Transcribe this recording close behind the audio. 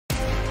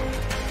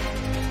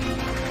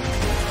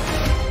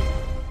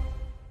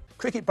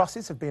Cricket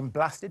bosses have been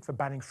blasted for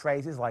banning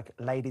phrases like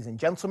ladies and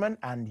gentlemen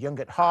and young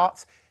at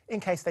heart in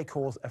case they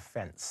cause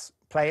offence.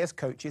 Players,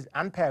 coaches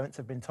and parents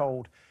have been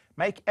told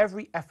make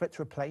every effort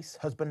to replace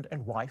husband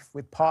and wife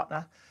with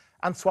partner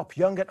and swap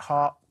young at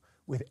heart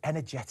with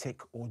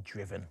energetic or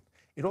driven.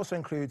 It also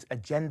includes a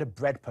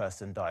gender-bread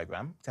person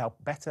diagram to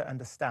help better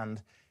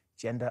understand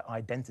gender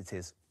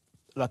identities.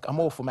 Look, I'm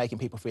all for making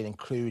people feel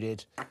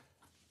included,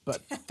 but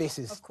this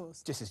is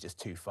just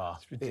too far.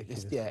 It's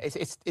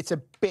ridiculous. It's a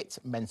bit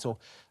mental.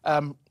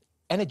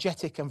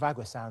 Energetic and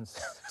Viagra sounds...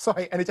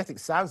 Sorry, energetic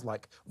sounds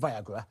like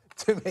Viagra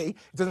to me.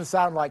 It doesn't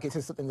sound like it's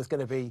just something that's going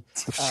to be...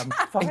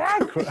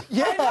 Viagra?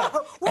 Yeah,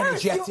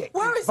 energetic.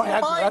 Where is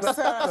your mind,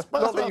 sir?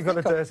 Not that you've got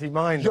a dirty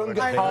mind. Young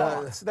at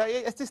heart.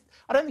 It's just,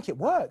 I don't think it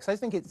works. I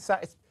just think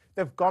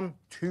they've gone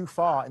too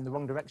far in the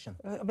wrong direction.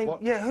 I mean,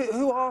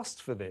 who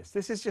asked for this?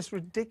 This is just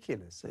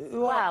ridiculous.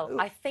 Well,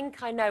 I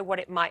think I know what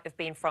it might have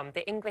been from.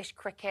 The English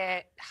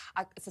Cricket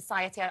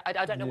Society,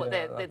 I don't know what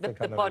the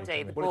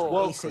body, the board.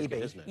 World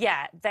Cricket, isn't it?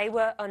 Yeah, they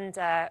were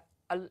under...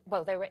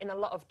 well, they were in a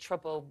lot of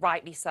trouble,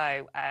 rightly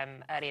so,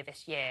 earlier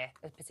this year,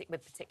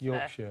 with particular...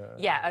 Yorkshire.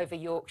 Yeah, over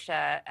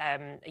Yorkshire,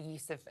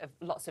 use of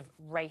lots of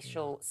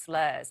racial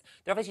slurs.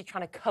 They're obviously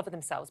trying to cover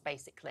themselves,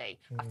 basically,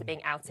 after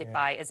being outed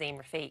by Azim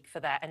Rafiq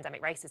for their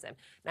endemic racism.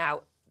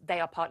 Now, they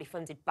are partly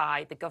funded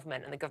by the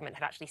government, and the government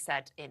had actually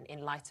said,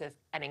 in light of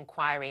an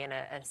inquiry and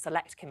a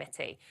select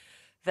committee,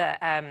 that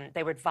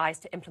they were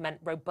advised to implement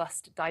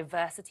robust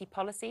diversity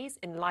policies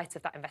in light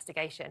of that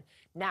investigation.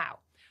 Now,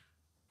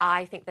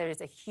 I think there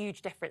is a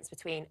huge difference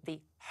between the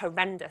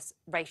horrendous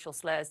racial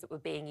slurs that were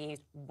being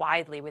used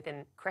widely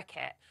within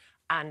cricket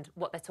and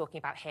what they're talking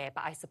about here.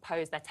 But I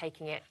suppose they're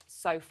taking it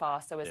so far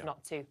so as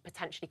not to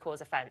potentially cause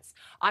offence.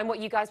 I'm what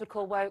you guys would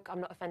call woke. I'm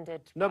not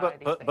offended. No,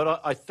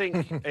 but I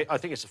think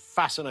it's a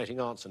fascinating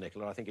answer,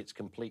 Nicola. I think it's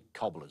complete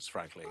cobblers,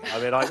 frankly. I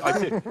mean, I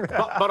do.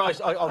 But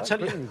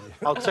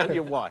I'll tell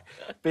you why.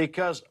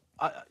 Because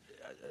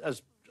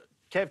as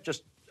Kev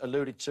just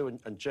alluded to,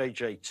 and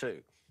JJ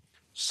too,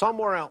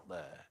 somewhere out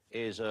there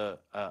is a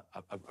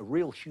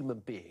real human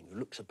being who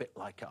looks a bit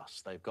like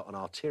us. They've got an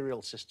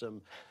arterial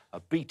system, a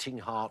beating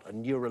heart, a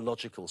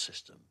neurological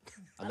system,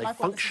 and they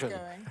function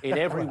in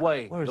every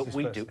way that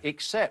we do,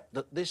 except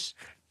that this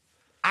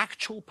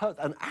actual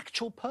person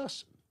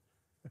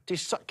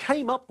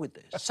came up with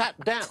this, sat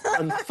down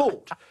and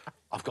thought,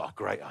 I've got a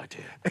great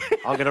idea.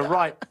 I'm going to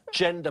write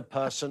gender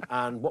person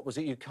and what was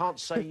it? You can't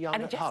say young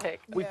at heart.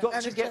 We've got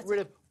to get rid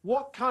of...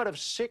 What kind of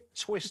sick,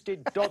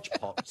 twisted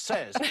dodgepot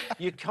says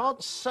you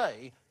can't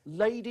say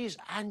ladies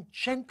and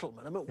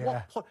gentlemen? I mean,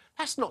 what point?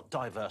 That's not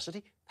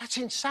diversity. That's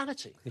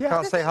insanity. You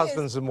can't say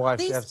husbands and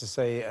wives. You have to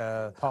say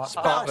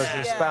partners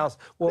and spouse.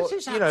 Well,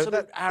 you know,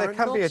 there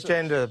can be a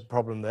gender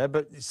problem there,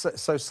 but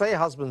so say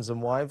husbands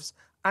and wives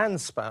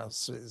and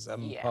spouses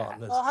and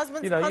partners. Well,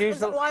 husbands and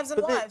wives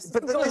and wives.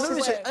 But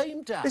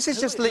this is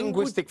just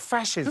linguistic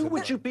fascism. Who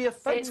would you be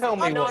offended? Tell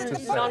me what to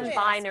say.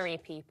 Non-binary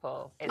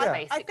people is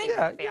basically...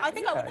 I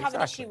think I would have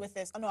an issue with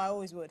this. I know I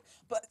always would.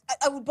 But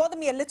it would bother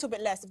me a little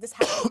bit less if this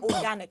happened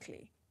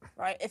organically.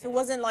 Right? If it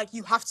wasn't like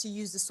you have to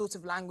use this sort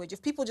of language,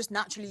 if people just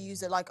naturally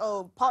use it like,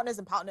 oh, partners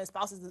and partners,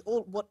 spouses,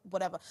 all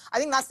whatever. I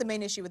think that's the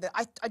main issue with it.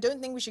 I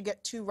don't think we should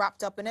get too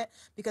wrapped up in it,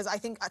 because I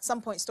think at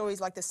some point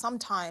stories like this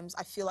sometimes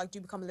I feel like do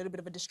become a little bit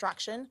of a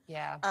distraction.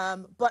 Yeah.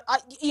 But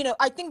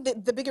I think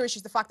the bigger issue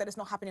is the fact that it's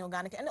not happening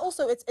organically, and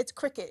also it's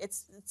cricket,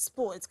 it's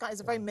sport, it's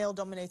a very male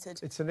dominated.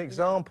 It's an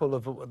example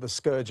of the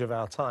scourge of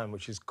our time,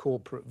 which is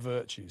corporate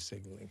virtue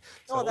signalling.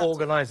 So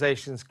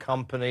organisations,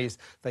 companies,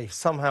 they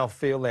somehow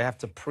feel they have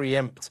to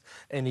preempt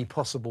any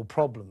possible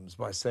problems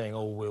by saying,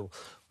 oh, we'll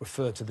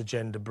refer to the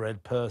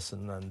gender-bread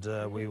person and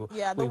we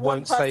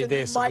won't say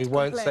this and we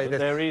won't say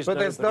this. But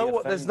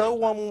there's no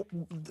one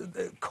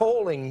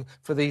calling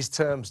for these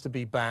terms to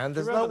be banned.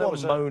 There's no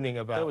one moaning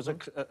about them. There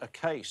was a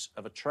case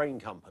of a train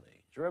company.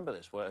 Do you remember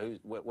this?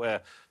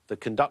 Where the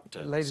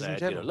conductor said,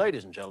 you know,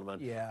 ladies and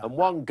gentlemen, and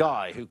one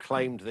guy who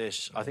claimed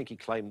this, I think he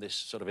claimed this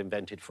sort of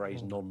invented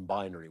phrase,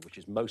 non-binary, which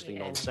is mostly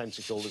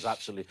nonsensical. There's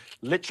absolutely,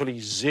 literally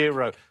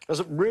zero,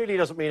 doesn't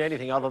mean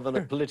anything other than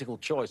a political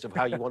choice of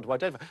how you want to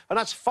identify. And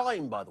that's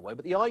fine, by the way,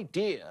 but the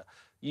idea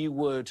you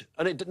would,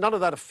 and none of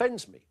that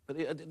offends me,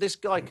 but this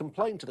guy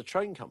complained to the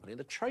train company, and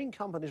the train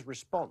company's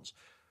response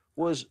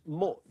was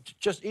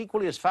just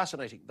equally as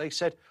fascinating. They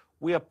said,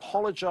 we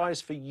apologise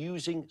for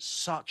using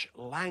such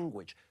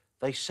language.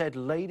 They said,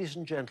 ladies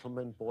and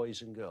gentlemen,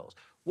 boys and girls.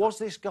 Was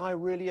this guy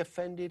really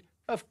offended?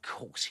 Of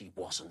course he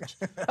wasn't.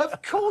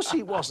 Of course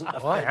he wasn't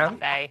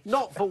offended. I am.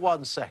 Not for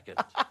 1 second.